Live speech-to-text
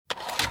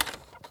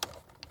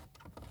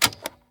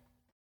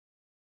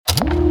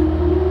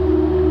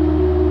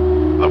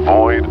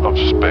void of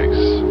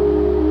space.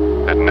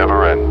 It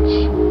never ends.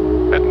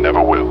 It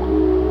never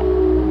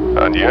will.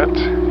 And yet,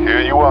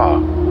 here you are,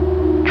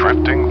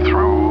 drifting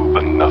through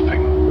the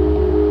nothing.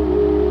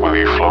 Will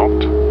you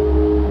float,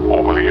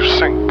 or will you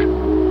sink?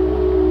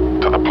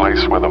 To the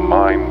place where the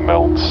mind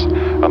melts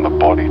and the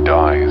body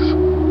dies.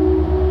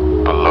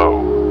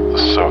 Below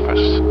the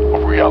surface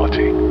of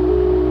reality.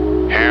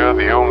 Here,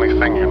 the only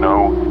thing you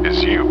know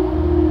is you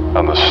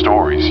and the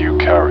stories you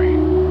carry.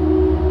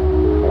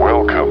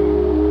 Welcome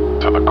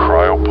to the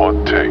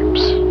Cryopod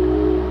Tapes.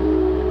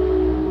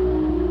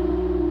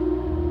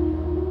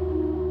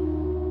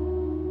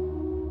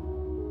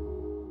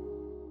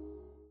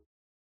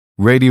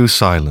 Radio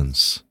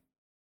Silence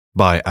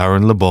by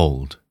Aaron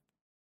Lebold.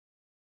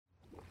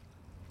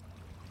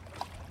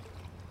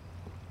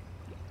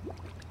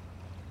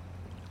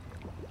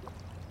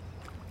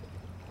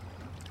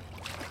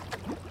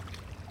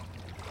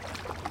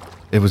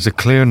 It was a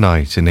clear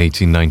night in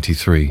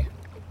 1893.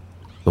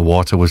 The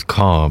water was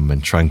calm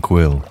and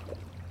tranquil,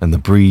 and the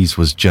breeze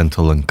was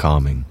gentle and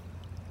calming.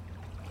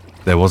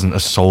 There wasn't a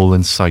soul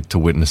in sight to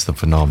witness the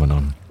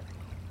phenomenon.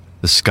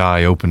 The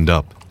sky opened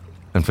up,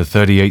 and for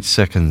 38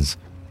 seconds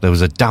there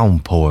was a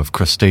downpour of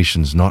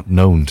crustaceans not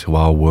known to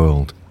our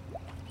world.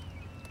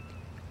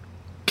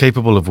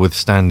 Capable of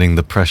withstanding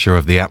the pressure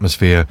of the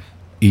atmosphere,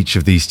 each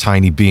of these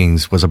tiny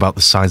beings was about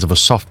the size of a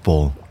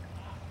softball.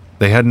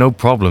 They had no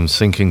problem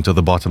sinking to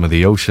the bottom of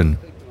the ocean,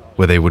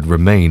 where they would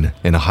remain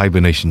in a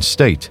hibernation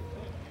state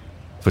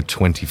for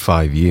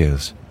 25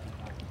 years,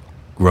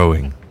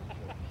 growing,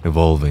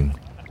 evolving,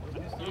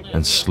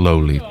 and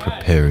slowly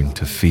preparing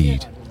to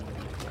feed.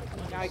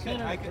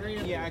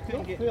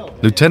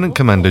 Lieutenant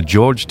Commander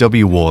George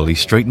W. Worley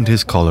straightened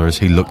his collar as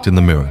he looked in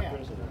the mirror.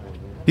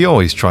 He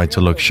always tried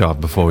to look sharp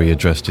before he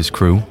addressed his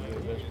crew.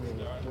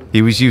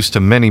 He was used to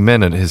many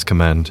men at his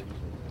command,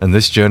 and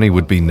this journey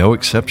would be no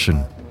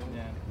exception.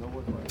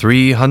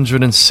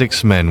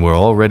 306 men were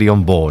already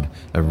on board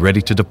and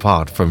ready to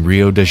depart from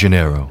Rio de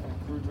Janeiro.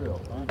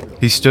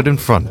 He stood in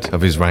front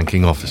of his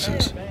ranking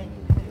officers.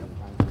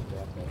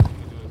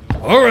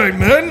 All right,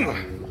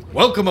 men.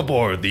 Welcome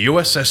aboard the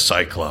USS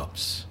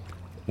Cyclops.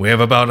 We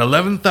have about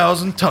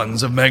 11,000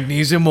 tons of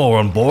magnesium ore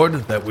on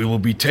board that we will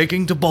be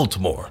taking to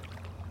Baltimore.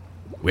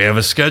 We have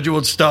a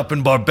scheduled stop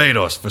in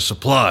Barbados for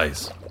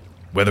supplies.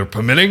 Weather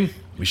permitting,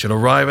 we should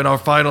arrive at our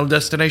final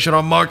destination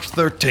on March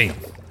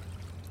 13th.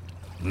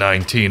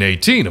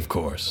 1918, of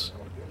course.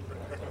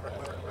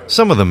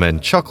 Some of the men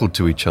chuckled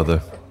to each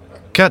other,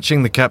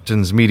 catching the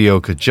captain's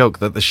mediocre joke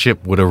that the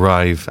ship would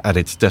arrive at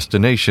its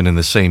destination in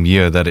the same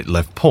year that it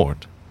left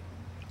port.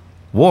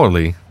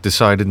 Worley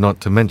decided not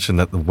to mention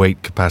that the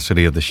weight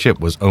capacity of the ship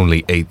was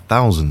only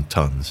 8,000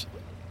 tons,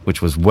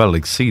 which was well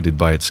exceeded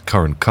by its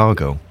current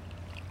cargo.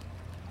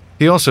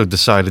 He also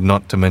decided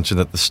not to mention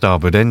that the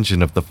starboard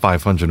engine of the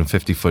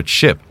 550-foot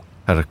ship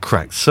had a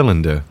cracked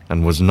cylinder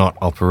and was not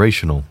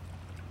operational.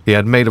 He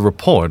had made a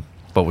report,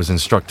 but was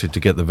instructed to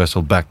get the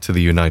vessel back to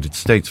the United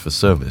States for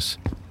service,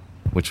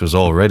 which was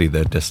already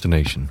their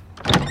destination.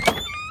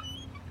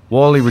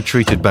 Worley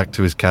retreated back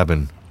to his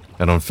cabin,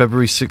 and on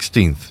February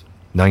 16th,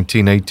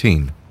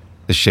 1918,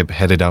 the ship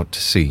headed out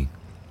to sea,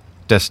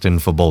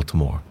 destined for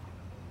Baltimore,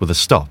 with a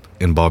stop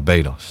in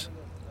Barbados.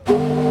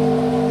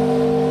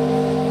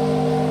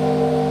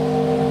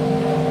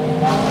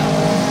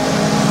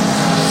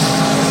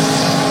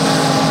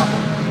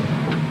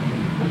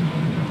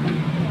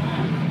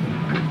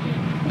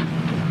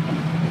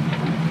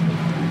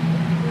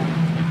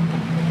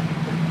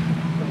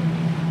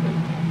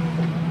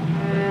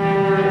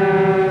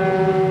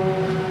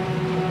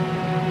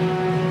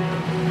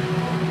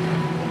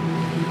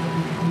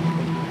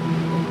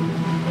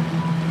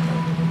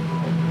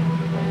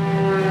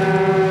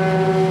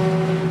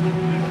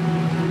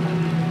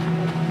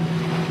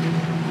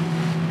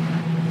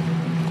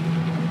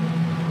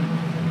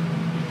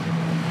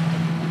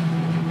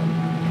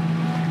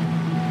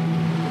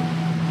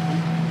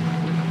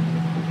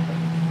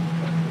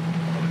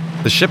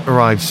 The ship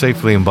arrived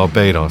safely in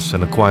Barbados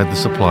and acquired the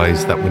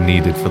supplies that were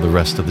needed for the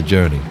rest of the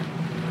journey.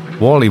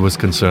 Worley was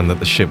concerned that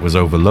the ship was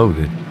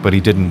overloaded, but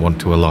he didn't want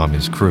to alarm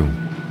his crew.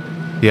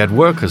 He had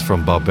workers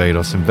from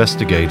Barbados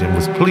investigate and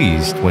was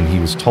pleased when he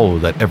was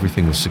told that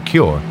everything was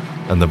secure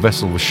and the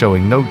vessel was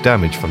showing no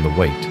damage from the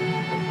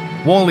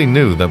weight. Worley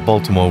knew that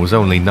Baltimore was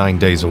only 9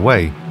 days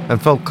away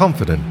and felt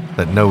confident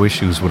that no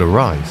issues would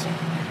arise.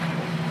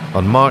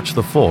 On March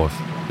the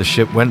 4th, the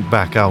ship went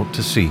back out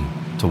to sea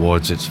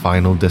towards its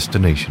final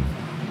destination.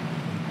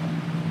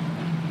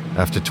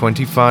 After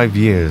 25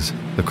 years,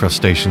 the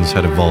crustaceans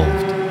had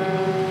evolved.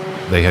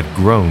 They had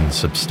grown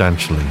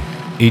substantially,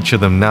 each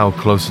of them now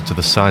closer to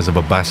the size of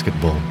a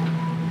basketball.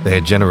 They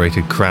had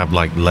generated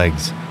crab-like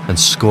legs and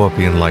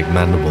scorpion-like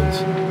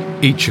mandibles,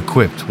 each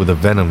equipped with a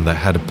venom that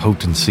had a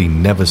potency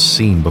never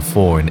seen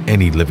before in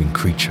any living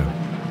creature.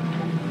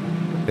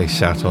 They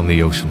sat on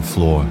the ocean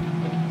floor,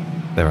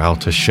 their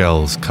outer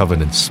shells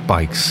covered in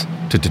spikes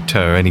to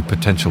deter any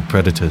potential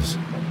predators.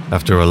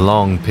 After a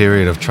long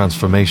period of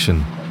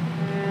transformation,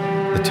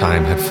 the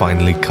time had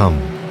finally come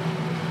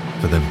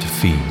for them to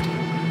feed.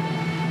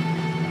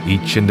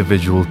 Each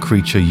individual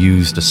creature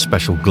used a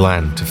special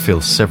gland to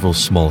fill several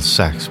small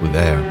sacs with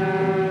air,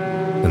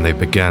 and they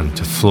began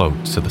to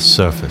float to the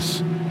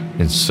surface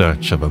in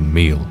search of a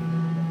meal.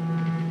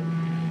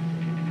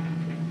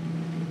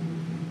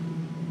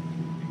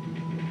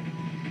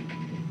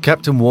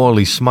 Captain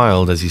Worley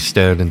smiled as he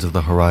stared into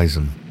the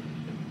horizon.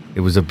 It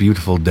was a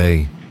beautiful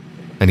day,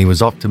 and he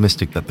was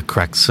optimistic that the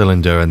cracked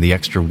cylinder and the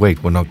extra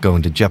weight were not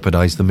going to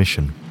jeopardize the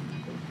mission.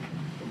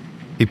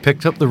 He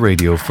picked up the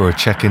radio for a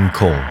check-in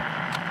call.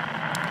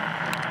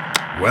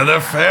 Weather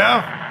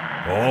fair?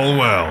 All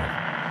well.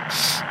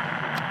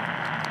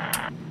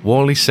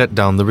 Worley set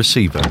down the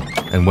receiver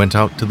and went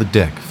out to the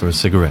deck for a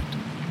cigarette.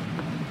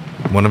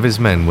 One of his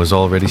men was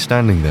already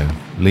standing there,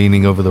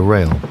 leaning over the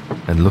rail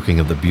and looking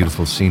at the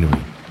beautiful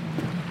scenery.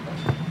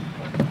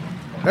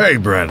 Hey,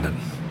 Brandon.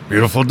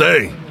 Beautiful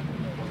day.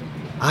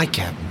 Aye,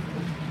 Captain.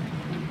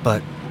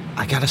 But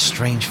I got a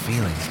strange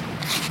feeling.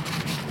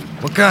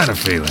 What kind of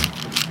feeling?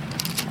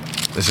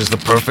 This is the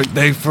perfect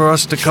day for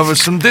us to cover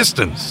some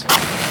distance.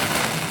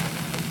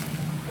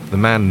 The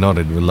man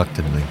nodded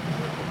reluctantly.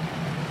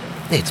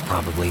 It's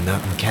probably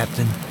nothing,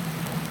 Captain.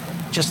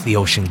 Just the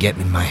ocean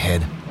getting in my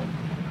head.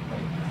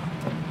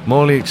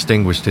 Morley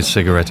extinguished his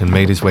cigarette and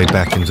made his way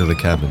back into the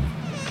cabin.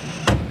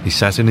 He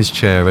sat in his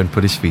chair and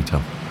put his feet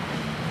up.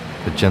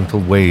 The gentle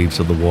waves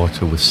of the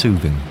water were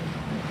soothing,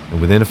 and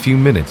within a few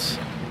minutes,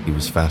 he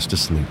was fast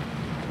asleep.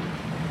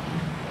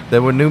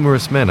 There were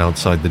numerous men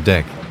outside the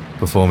deck,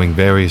 performing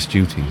various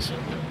duties.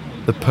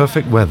 The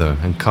perfect weather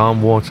and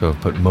calm water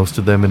put most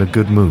of them in a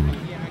good mood.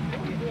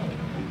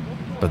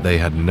 But they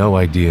had no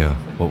idea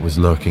what was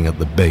lurking at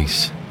the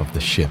base of the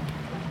ship.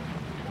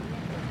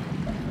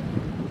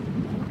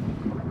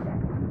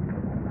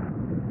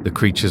 The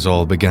creatures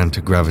all began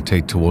to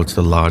gravitate towards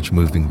the large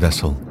moving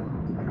vessel.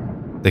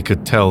 They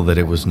could tell that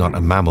it was not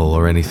a mammal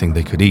or anything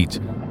they could eat,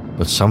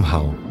 but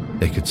somehow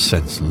they could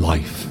sense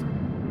life.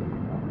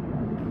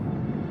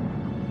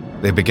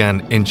 They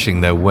began inching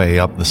their way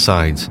up the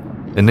sides,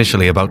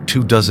 initially about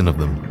 24 of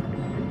them.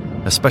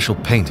 A special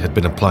paint had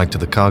been applied to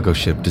the cargo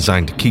ship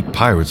designed to keep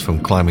pirates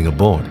from climbing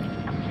aboard.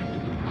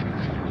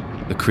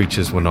 The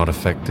creatures were not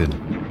affected,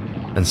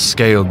 and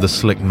scaled the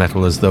slick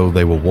metal as though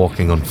they were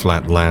walking on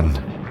flat land.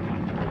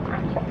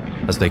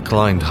 As they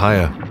climbed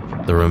higher,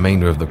 the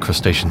remainder of the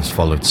crustaceans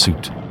followed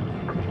suit,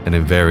 and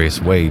in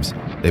various waves,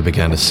 they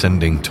began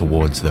ascending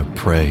towards their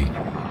prey.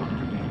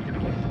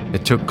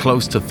 It took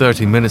close to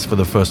 30 minutes for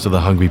the first of the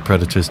hungry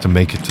predators to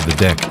make it to the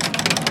deck.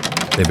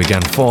 They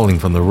began falling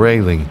from the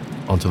railing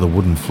onto the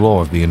wooden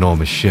floor of the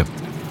enormous ship.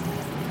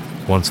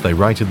 Once they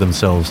righted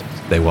themselves,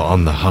 they were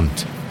on the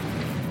hunt.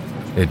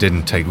 It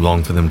didn't take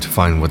long for them to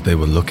find what they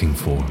were looking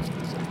for.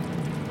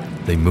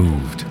 They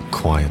moved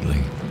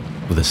quietly,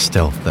 with a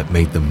stealth that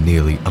made them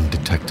nearly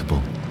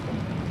undetectable.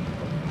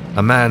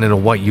 A man in a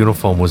white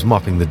uniform was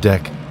mopping the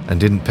deck and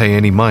didn't pay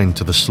any mind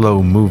to the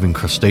slow-moving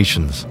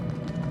crustaceans.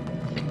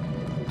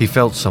 He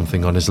felt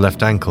something on his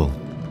left ankle,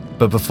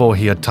 but before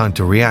he had time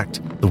to react,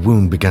 the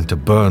wound began to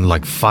burn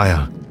like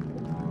fire.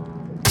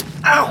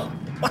 Ow!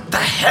 What the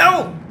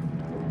hell?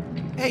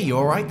 Hey, you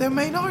alright there,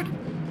 Maynard?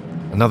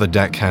 Another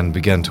deckhand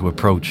began to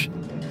approach.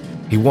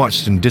 He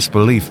watched in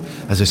disbelief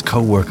as his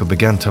co-worker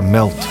began to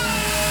melt.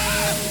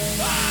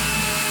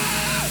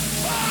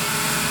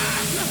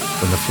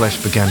 When the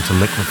flesh began to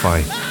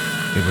liquefy,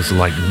 it was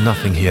like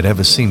nothing he had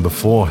ever seen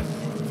before.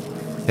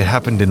 It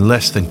happened in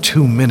less than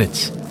 2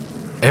 minutes.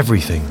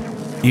 Everything,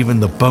 even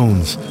the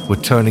bones, were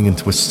turning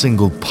into a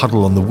single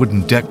puddle on the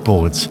wooden deck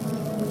boards.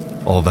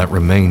 All that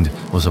remained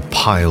was a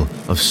pile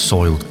of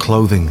soiled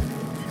clothing.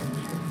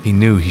 He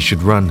knew he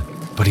should run,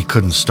 but he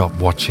couldn't stop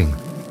watching.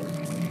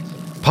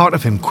 Part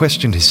of him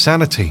questioned his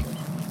sanity,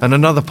 and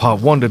another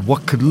part wondered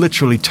what could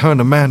literally turn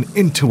a man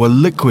into a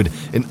liquid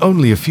in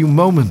only a few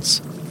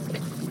moments.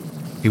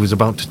 He was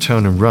about to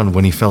turn and run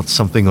when he felt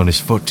something on his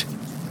foot.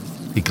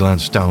 He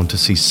glanced down to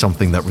see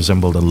something that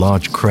resembled a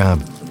large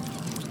crab,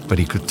 but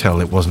he could tell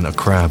it wasn't a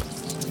crab.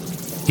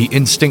 He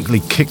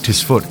instinctively kicked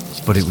his foot,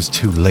 but it was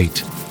too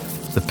late.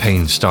 The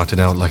pain started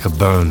out like a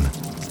burn.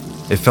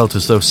 It felt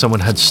as though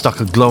someone had stuck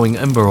a glowing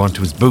ember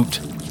onto his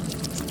boot.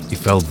 He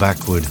fell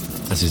backward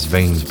as his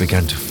veins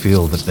began to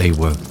feel that they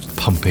were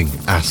pumping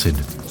acid.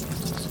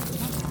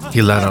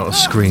 He let out a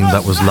scream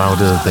that was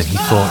louder than he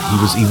thought he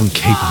was even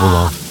capable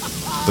of.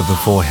 But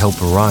before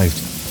help arrived,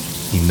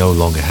 he no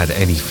longer had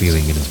any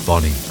feeling in his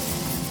body.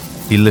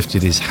 He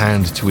lifted his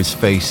hand to his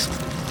face,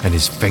 and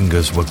his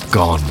fingers were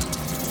gone.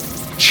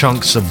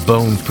 Chunks of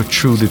bone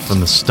protruded from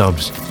the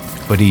stubs,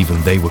 but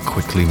even they were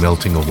quickly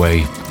melting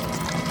away.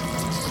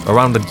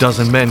 Around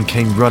 12 men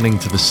came running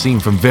to the scene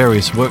from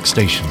various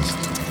workstations.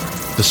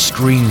 The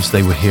screams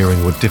they were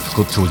hearing were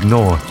difficult to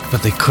ignore,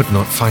 but they could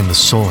not find the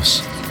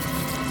source.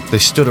 They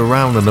stood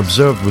around and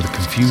observed with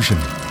confusion.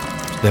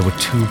 There were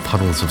 2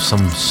 puddles of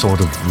some sort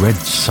of red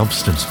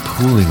substance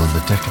pooling on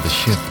the deck of the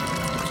ship,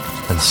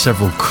 and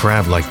several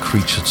crab-like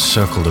creatures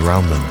circled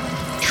around them,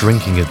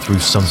 drinking it through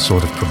some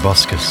sort of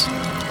proboscis.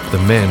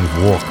 The men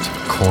walked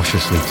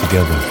cautiously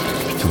together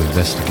to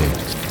investigate.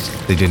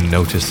 They didn't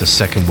notice the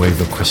second wave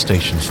of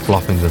crustaceans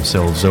flopping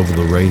themselves over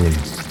the railing.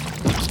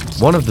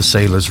 One of the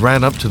sailors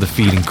ran up to the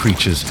feeding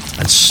creatures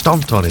and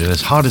stomped on it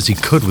as hard as he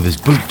could with his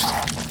boot.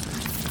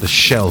 The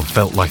shell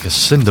felt like a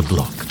cinder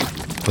block.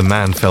 The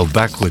man fell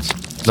backwards,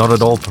 not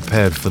at all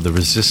prepared for the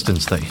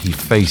resistance that he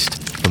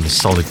faced from the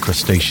solid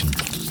crustacean.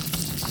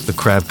 The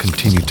crab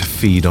continued to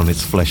feed on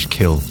its flesh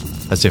kill,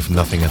 as if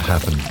nothing had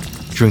happened,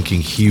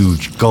 drinking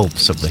huge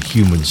gulps of the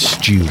human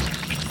stew.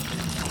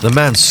 The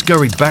man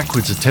scurried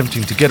backwards,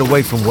 attempting to get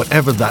away from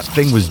whatever that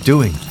thing was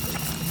doing.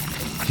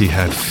 He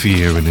had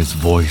fear in his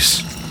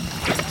voice.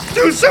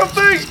 Do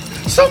something!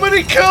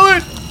 Somebody kill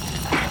it!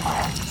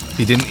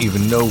 He didn't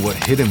even know what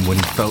hit him when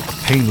he felt a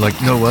pain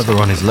like no other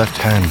on his left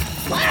hand.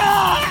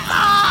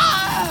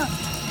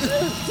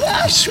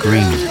 He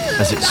screamed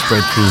as it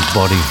spread through his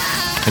body,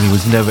 and he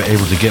was never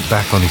able to get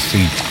back on his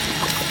feet.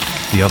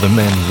 The other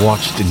men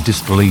watched in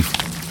disbelief,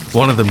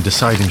 one of them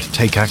deciding to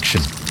take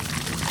action.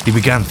 He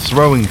began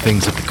throwing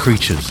things at the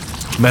creatures,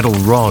 metal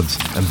rods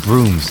and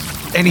brooms,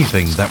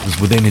 anything that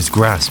was within his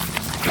grasp.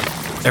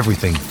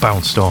 Everything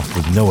bounced off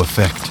with no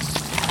effect.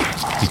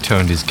 He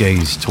turned his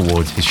gaze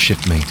towards his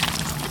shipmate,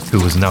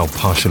 who was now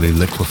partially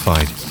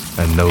liquefied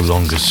and no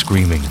longer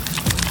screaming.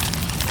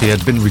 He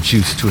had been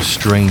reduced to a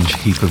strange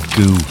heap of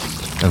goo,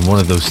 and one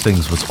of those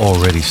things was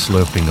already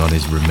slurping on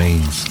his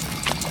remains.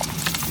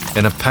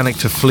 In a panic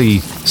to flee,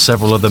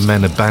 several other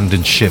men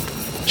abandoned ship,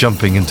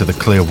 jumping into the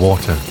clear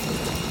water.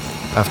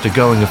 After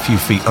going a few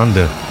feet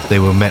under, they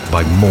were met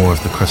by more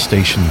of the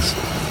crustaceans.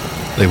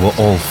 They were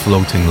all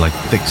floating like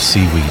thick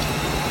seaweed,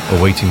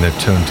 awaiting their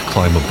turn to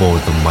climb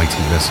aboard the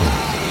mighty vessel.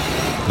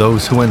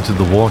 Those who entered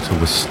the water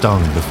were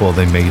stung before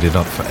they made it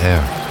up for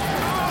air,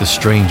 the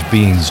strange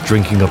beings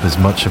drinking up as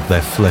much of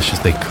their flesh as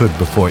they could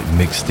before it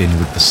mixed in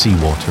with the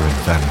seawater and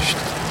vanished.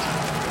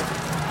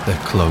 Their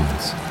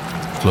clothes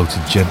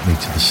floated gently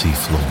to the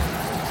seafloor.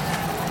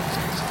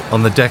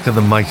 On the deck of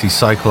the mighty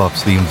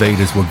Cyclops, the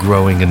invaders were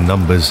growing in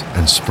numbers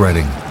and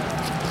spreading.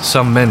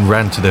 Some men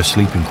ran to their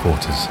sleeping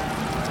quarters.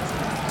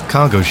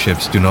 Cargo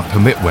ships do not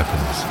permit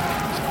weapons,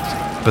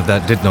 but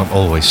that did not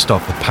always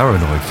stop the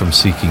paranoid from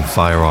seeking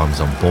firearms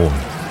on board.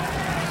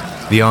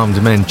 The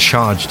armed men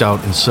charged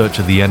out in search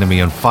of the enemy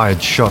and fired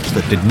shots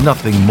that did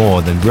nothing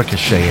more than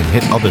ricochet and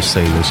hit other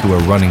sailors who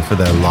were running for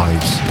their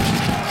lives.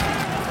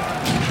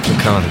 The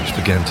carnage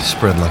began to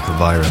spread like a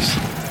virus,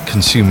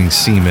 consuming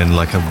seamen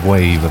like a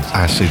wave of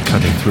acid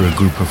cutting through a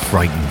group of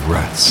frightened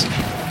rats.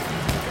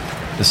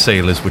 The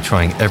sailors were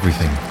trying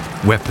everything,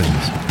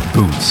 weapons,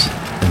 boots,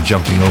 and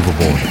jumping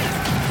overboard,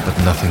 but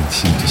nothing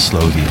seemed to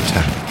slow the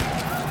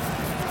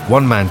attack.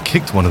 One man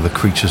kicked one of the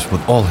creatures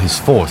with all his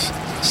force,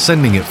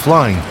 sending it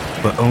flying,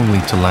 but only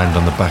to land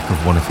on the back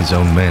of one of his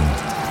own men.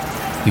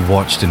 He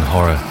watched in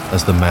horror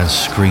as the man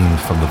screamed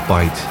from the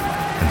bite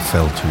and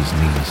fell to his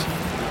knees.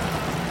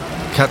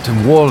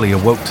 Captain Worley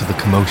awoke to the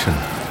commotion.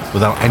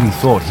 Without any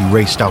thought, he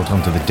raced out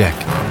onto the deck.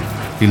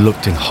 He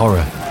looked in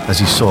horror as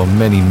he saw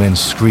many men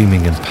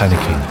screaming and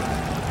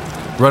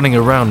panicking, running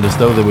around as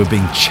though they were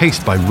being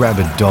chased by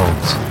rabid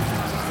dogs.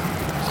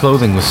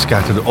 Clothing was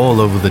scattered all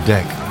over the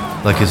deck,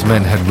 like his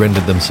men had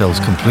rendered themselves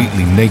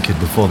completely naked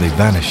before they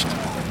vanished.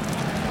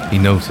 He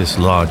noticed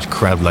large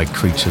crab-like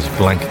creatures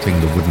blanketing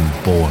the wooden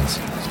boards,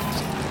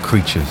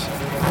 creatures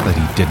that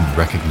he didn't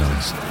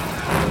recognize.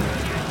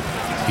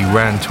 He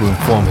ran to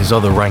inform his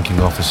other ranking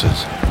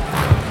officers.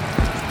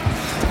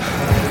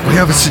 We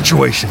have a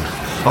situation.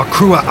 Our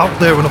crew are out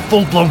there in a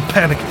full-blown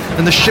panic,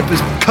 and the ship is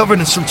covered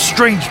in some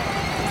strange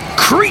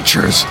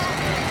creatures.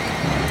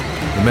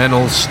 The men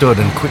all stood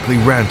and quickly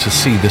ran to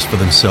see this for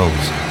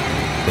themselves.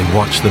 They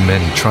watched the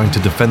men trying to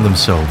defend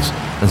themselves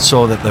and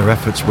saw that their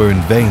efforts were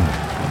in vain.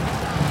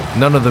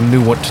 None of them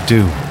knew what to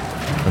do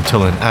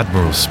until an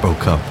admiral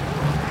spoke up.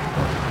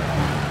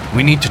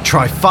 We need to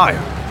try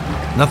fire.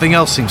 Nothing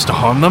else seems to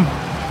harm them.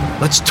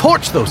 Let's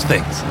torch those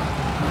things.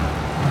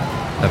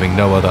 Having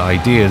no other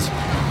ideas,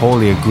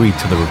 Hawley agreed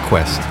to the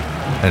request,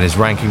 and his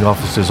ranking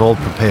officers all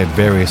prepared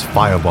various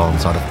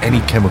firebombs out of any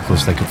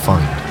chemicals they could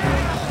find.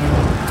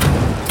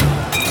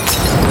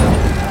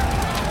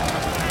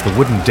 The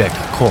wooden deck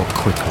caught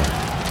quickly,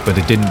 but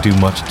it didn't do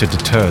much to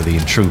deter the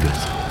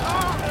intruders.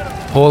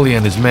 Hawley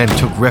and his men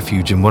took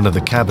refuge in one of the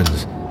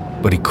cabins,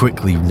 but he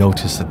quickly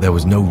noticed that there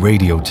was no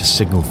radio to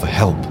signal for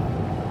help.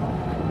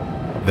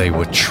 They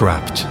were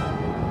trapped.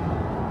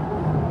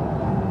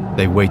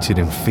 They waited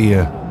in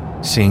fear,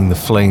 seeing the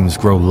flames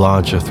grow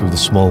larger through the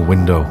small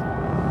window.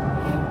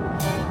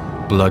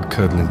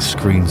 Blood-curdling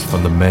screams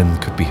from the men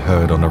could be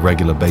heard on a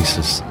regular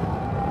basis,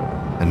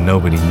 and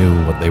nobody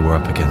knew what they were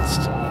up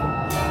against.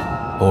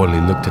 Hawley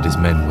looked at his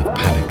men with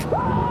panic.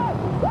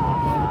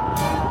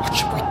 What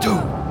should we do?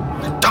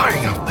 They're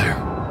dying out there.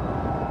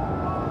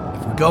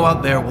 If we go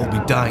out there, we'll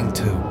be dying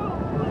too.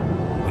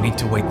 We need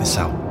to wait this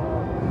out.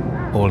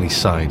 Hawley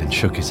sighed and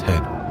shook his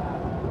head.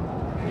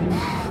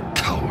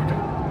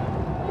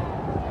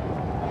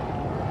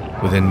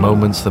 Within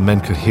moments, the men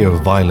could hear a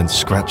violent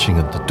scratching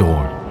at the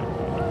door.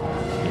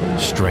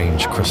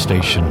 Strange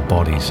crustacean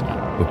bodies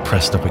were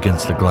pressed up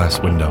against the glass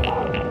window.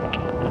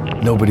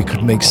 Nobody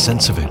could make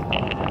sense of it.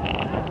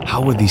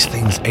 How were these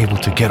things able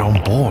to get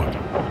on board?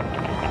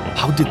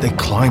 How did they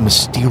climb a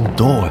steel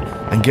door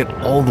and get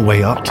all the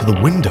way up to the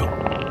window?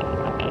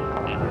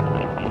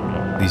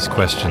 These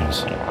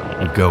questions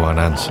would go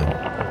unanswered.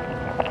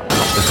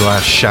 The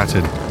glass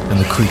shattered and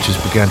the creatures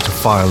began to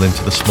file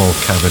into the small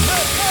cabin.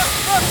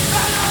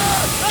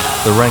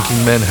 The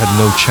ranking men had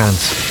no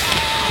chance.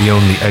 The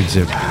only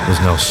exit was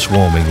now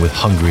swarming with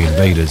hungry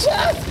invaders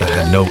that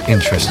had no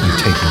interest in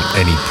taking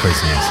any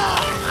prisoners.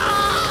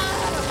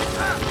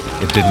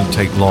 It didn't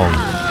take long,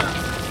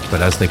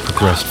 but as they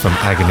progressed from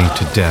agony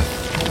to death,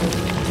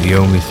 the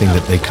only thing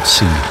that they could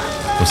see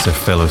was their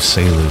fellow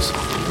sailors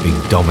being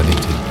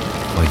dominated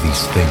by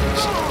these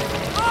things,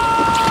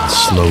 and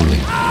slowly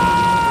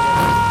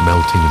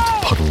melting into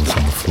puddles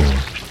on the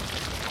floor.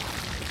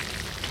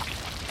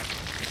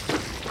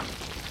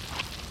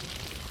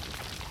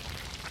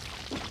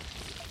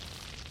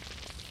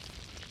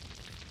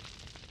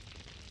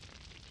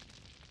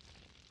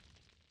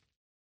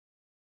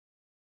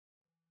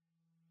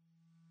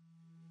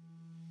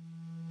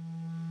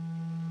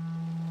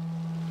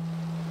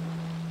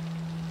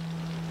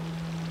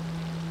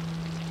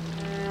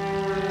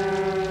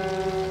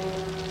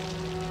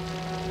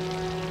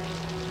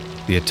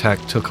 The attack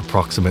took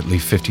approximately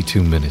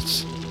 52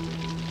 minutes.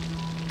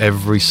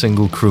 Every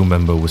single crew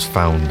member was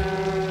found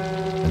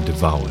and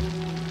devoured.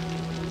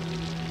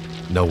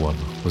 No one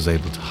was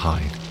able to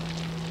hide.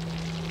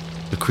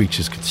 The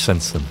creatures could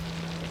sense them,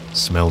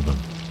 smell them.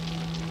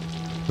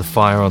 The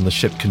fire on the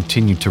ship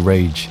continued to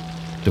rage,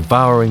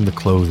 devouring the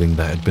clothing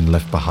that had been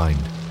left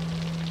behind.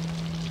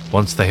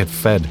 Once they had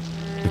fed,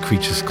 the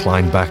creatures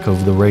climbed back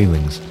over the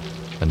railings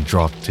and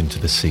dropped into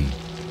the sea.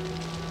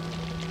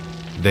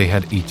 They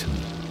had eaten,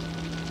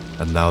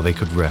 and now they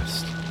could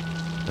rest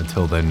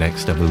until their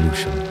next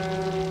evolution.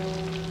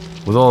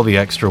 With all the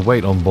extra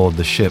weight on board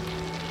the ship,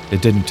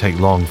 it didn't take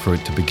long for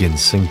it to begin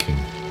sinking.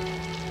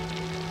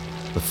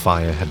 The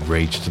fire had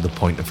raged to the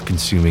point of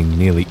consuming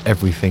nearly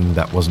everything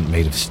that wasn't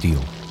made of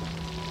steel.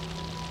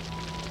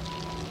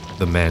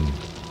 The men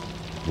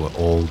were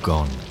all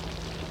gone,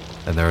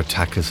 and their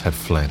attackers had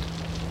fled.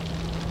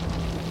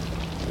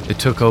 It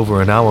took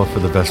over an hour for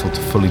the vessel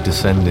to fully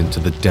descend into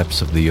the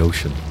depths of the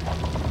ocean.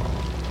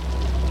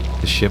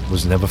 The ship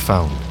was never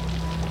found,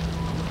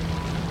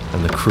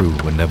 and the crew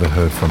were never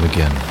heard from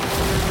again.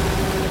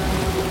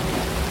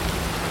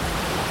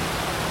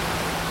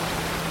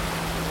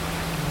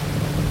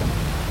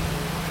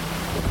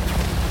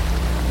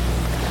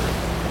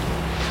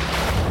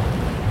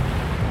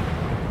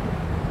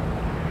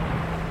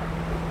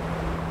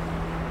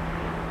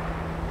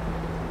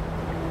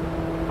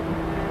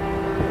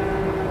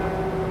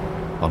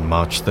 On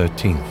March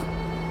 13th,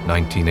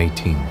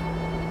 1918,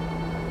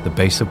 the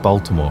base of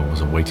Baltimore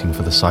was awaiting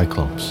for the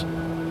Cyclops.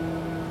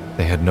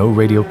 They had no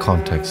radio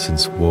contact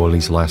since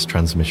Worley's last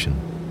transmission.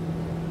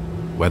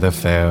 Weather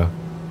fair,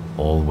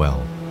 all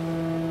well.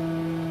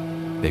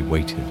 They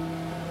waited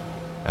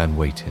and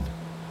waited.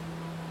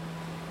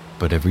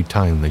 But every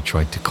time they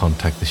tried to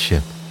contact the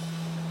ship,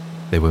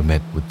 they were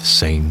met with the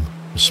same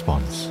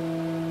response.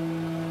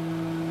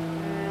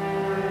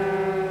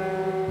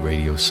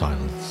 Radio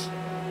silence.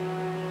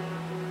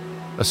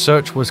 A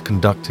search was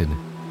conducted,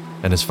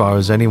 and as far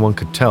as anyone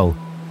could tell,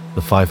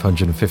 the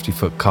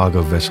 550-foot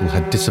cargo vessel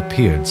had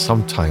disappeared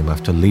sometime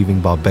after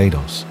leaving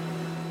Barbados.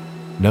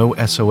 No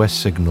SOS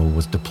signal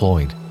was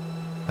deployed,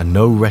 and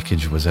no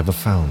wreckage was ever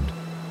found.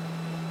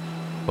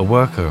 A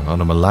worker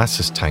on a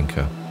molasses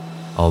tanker,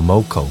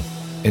 Almoco,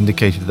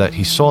 indicated that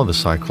he saw the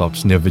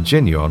Cyclops near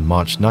Virginia on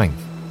March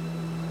 9th.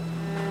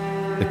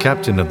 The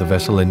captain of the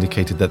vessel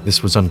indicated that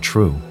this was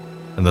untrue,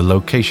 and the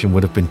location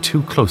would have been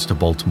too close to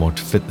Baltimore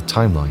to fit the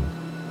timeline.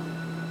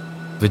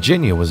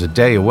 Virginia was a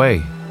day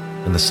away,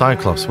 and the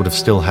Cyclops would have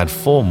still had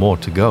 4 more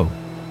to go.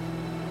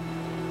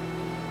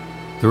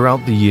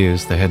 Throughout the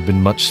years, there had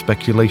been much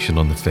speculation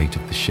on the fate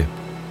of the ship.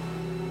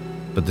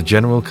 But the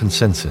general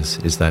consensus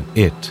is that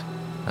it,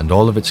 and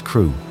all of its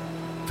crew,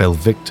 fell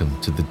victim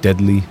to the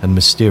deadly and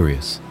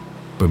mysterious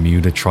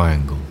Bermuda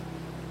Triangle.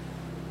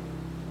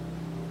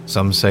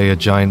 Some say a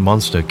giant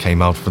monster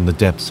came out from the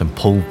depths and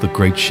pulled the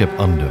great ship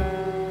under.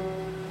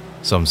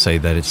 Some say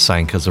that it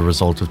sank as a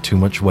result of too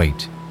much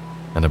weight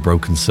and a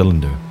broken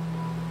cylinder.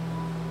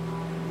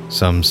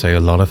 Some say a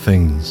lot of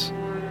things,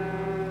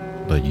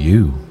 but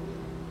you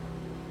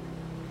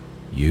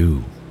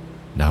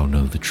now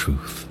know the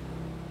truth.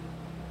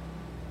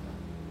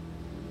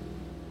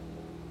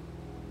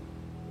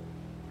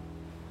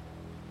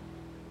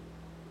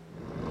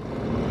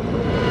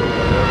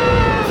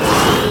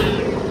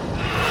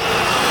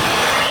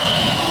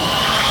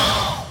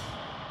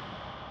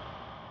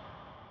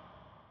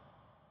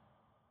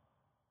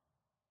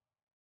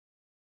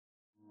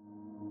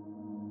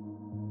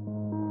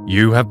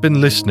 You have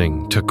been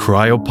listening to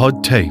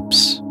Cryopod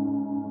Tapes.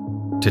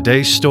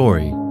 Today's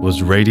story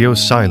was Radio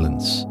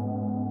Silence,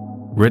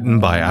 written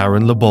by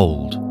Aaron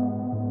Lebold.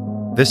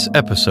 This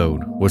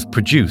episode was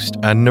produced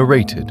and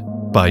narrated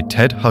by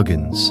Ted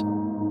Huggins.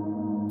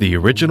 The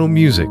original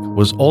music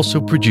was also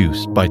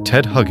produced by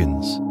Ted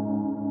Huggins.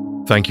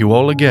 Thank you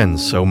all again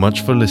so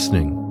much for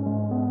listening.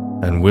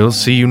 And we'll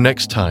see you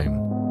next time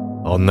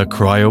on the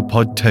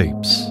Cryopod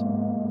Tapes.